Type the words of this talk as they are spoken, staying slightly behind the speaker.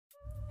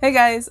Hey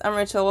guys, I'm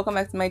Rachel. Welcome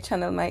back to my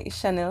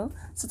channel.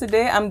 So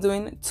today I'm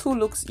doing two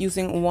looks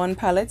using one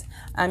palette.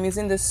 I'm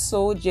using the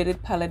So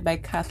Jaded palette by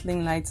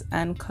Kathleen Lights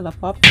and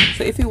Colourpop.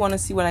 So if you want to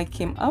see what I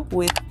came up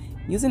with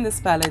using this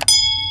palette,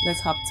 let's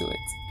hop to it.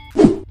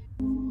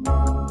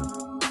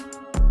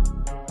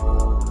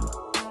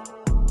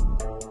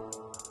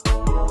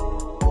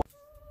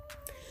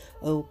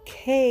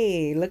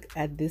 Okay, look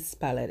at this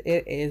palette.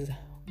 It is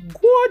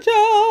gorgeous.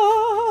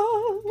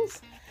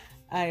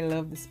 I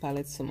love this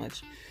palette so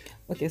much.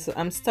 Okay, so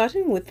I'm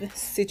starting with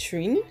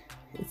citrine.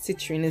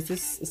 Citrine is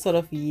this sort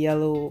of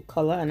yellow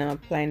color, and I'm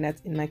applying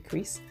that in my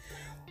crease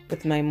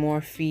with my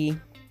Morphe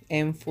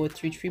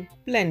M433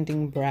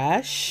 blending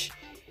brush,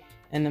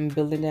 and I'm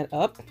building that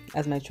up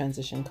as my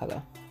transition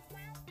color.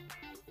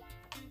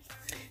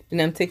 Then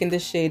I'm taking the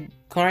shade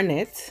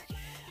Garnet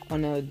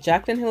on a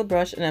Jaclyn Hill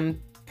brush, and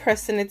I'm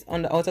pressing it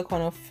on the outer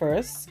corner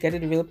first, get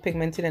it real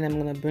pigmented, and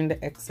I'm going to bring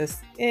the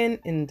excess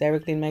in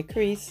directly in my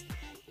crease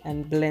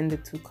and blend the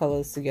two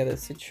colors together,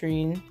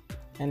 citrine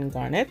and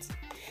garnet.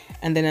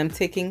 And then I'm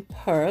taking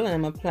Pearl and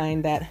I'm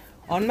applying that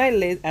on my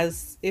lid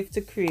as if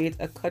to create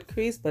a cut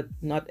crease, but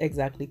not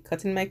exactly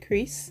cutting my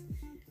crease.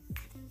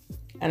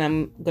 And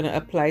I'm gonna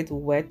apply it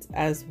wet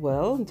as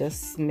well,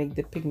 just make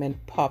the pigment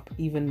pop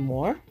even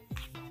more.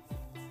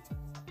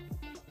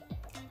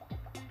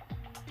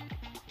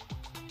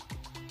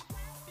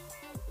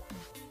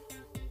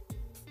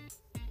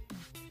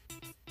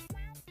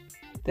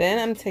 Then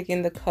I'm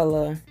taking the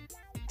color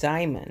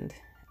Diamond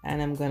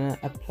and I'm gonna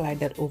apply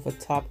that over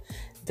top.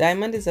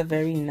 Diamond is a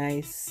very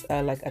nice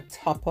like a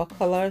topper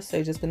color, so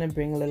you're just gonna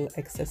bring a little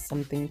excess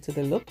something to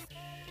the look.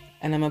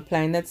 And I'm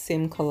applying that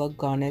same color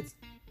Garnet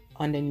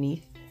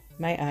underneath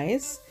my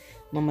eyes,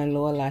 on my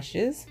lower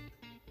lashes,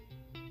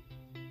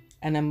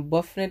 and I'm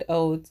buffing it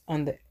out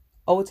on the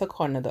outer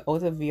corner, the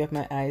outer V of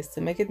my eyes,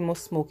 to make it more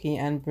smoky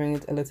and bring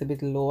it a little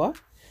bit lower.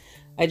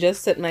 I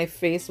just set my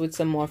face with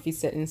some Morphe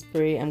setting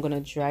spray. I'm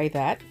gonna dry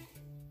that.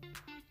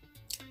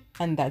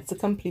 And that's a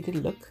completed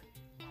look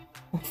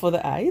for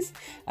the eyes.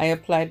 I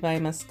applied my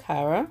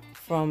mascara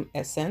from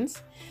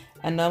Essence,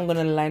 and now I'm going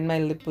to line my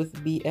lip with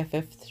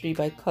BFF3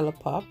 by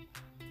Colourpop,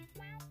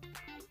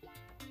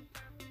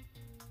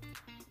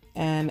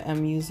 and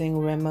I'm using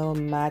Rimmel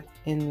Matte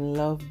in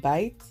Love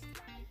Bite.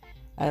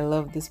 I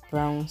love this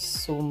brown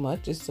so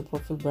much. It's the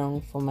perfect brown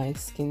for my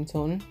skin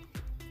tone.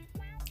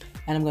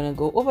 And I'm going to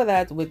go over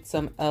that with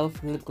some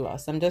e.l.f. lip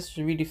gloss. I'm just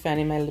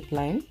redefining my lip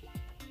line.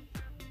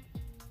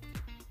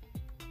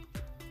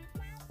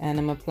 And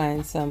I'm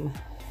applying some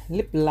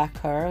lip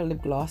lacquer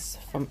lip gloss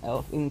from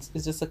e.l.f.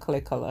 It's just a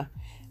clay color,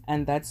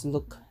 and that's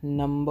look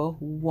number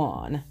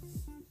 1.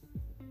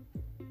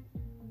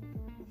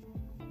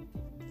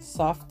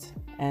 Soft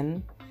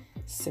and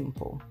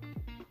simple.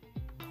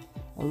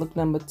 And look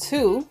number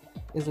 2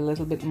 is a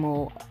little bit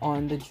more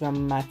on the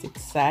dramatic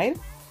side.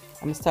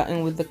 I'm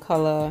starting with the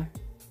color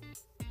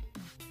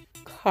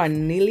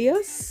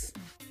Carnelian.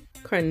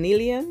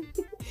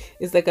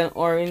 It's like an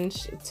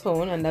orange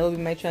tone, and that will be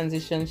my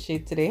transition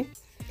shade today.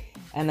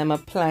 And I'm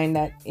applying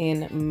that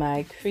in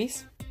my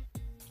crease.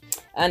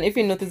 And if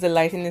you notice, the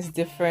lighting is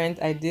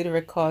different. I did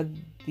record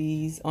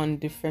these on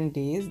different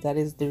days. That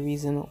is the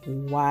reason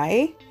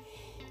why.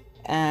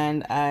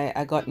 And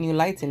I got new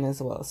lighting as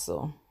well,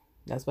 so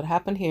that's what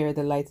happened here.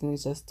 The lighting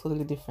is just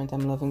totally different.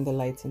 I'm loving the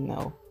lighting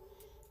now,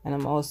 and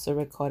I'm also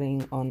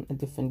recording on a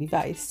different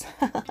device.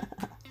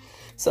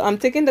 So I'm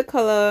taking the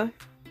color,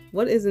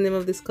 what is the name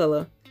of this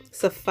color?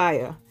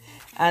 Sapphire,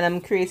 and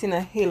I'm creating a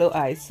halo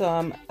eye. So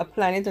I'm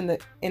applying it on the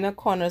inner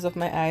corners of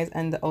my eyes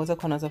and the outer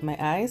corners of my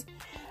eyes,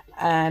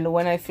 and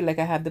when I feel like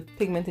I have the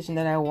pigmentation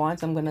that I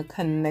want, I'm going to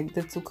connect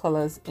the two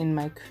colors in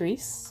my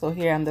crease. So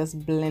here I'm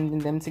just blending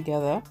them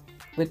together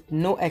with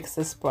no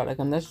excess product.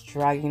 I'm just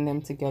dragging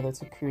them together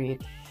to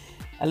create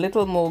a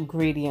little more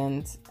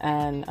gradient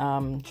and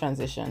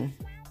transition.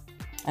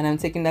 And I'm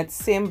taking that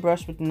same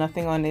brush with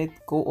nothing on it,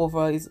 go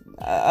over, is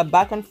a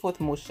back and forth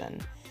motion.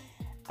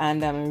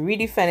 And I'm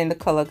redefining the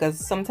color,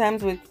 because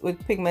sometimes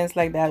with pigments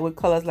like that, with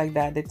colors like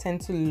that, they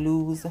tend to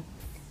lose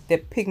their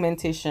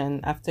pigmentation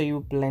after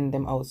you blend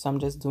them out. So I'm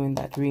just doing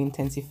that,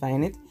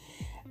 re-intensifying it.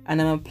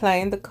 And I'm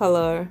applying the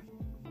color,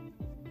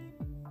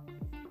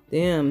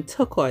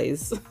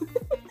 turquoise,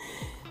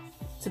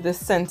 to the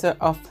center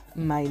of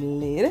my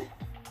lid.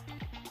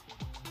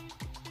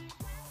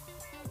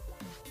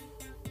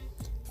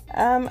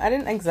 I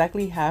didn't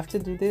exactly have to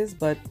do this,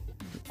 but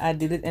I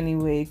did it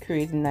anyway,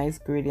 create a nice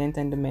gradient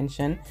and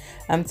dimension.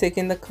 I'm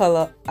taking the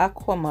color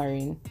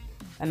Aquamarine,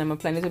 and I'm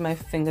applying it with my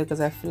finger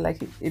because I feel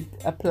like it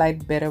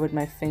applied better with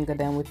my finger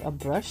than with a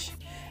brush.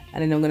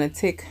 And then I'm going to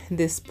take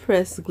this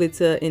pressed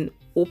glitter in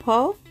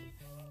Opal.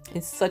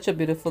 It's such a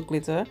beautiful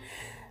glitter,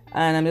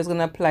 and I'm just going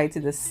to apply it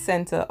to the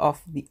center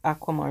of the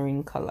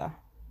Aquamarine color.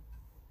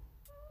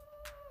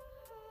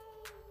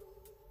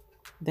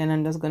 Then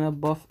I'm just going to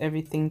buff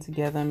everything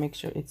together and make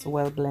sure it's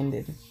well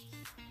blended.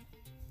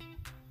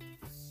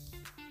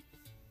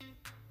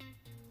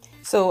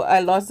 So I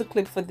lost the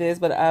clip for this,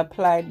 but I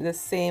applied the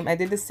same, I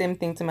did the same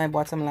thing to my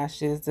bottom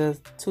lashes, the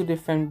two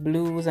different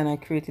blues, and I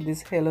created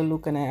this halo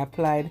look, and I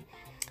applied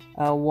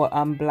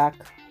black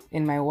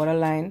in my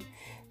waterline.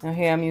 Now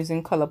here I'm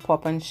using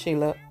Colourpop and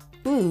Shayla,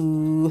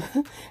 ooh,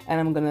 and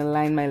I'm gonna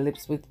line my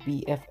lips with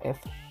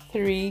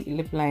BFF3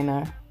 lip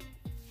liner.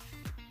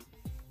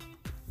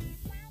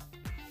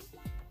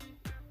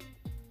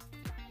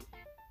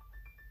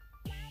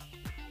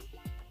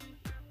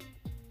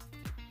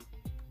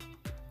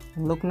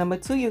 Look number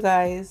 2, you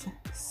guys,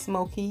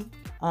 smoky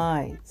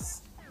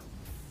eyes,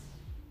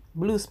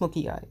 blue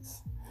smoky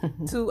eyes.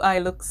 2 eye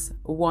looks,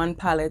 1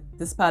 palette.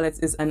 This palette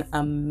is an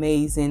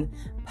amazing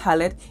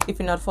palette. If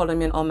you're not following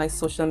me on all my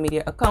social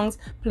media accounts,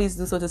 please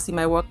do so to see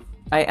my work.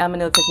 I am a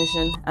nail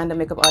technician and a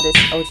makeup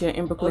artist out here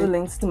in Brooklyn. All the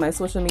links to my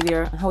social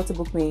media and how to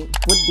book me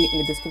would be in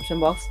the description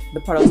box.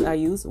 The products I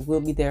use will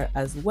be there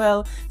as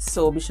well,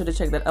 so be sure to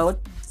check that out.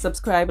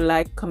 Subscribe,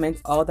 like, comment,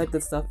 all that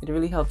good stuff. It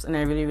really helps and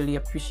I really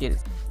appreciate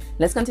it.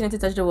 Let's continue to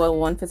touch the world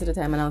one face at a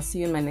time, and I'll see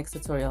you in my next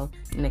tutorial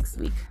next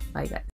week. Bye guys.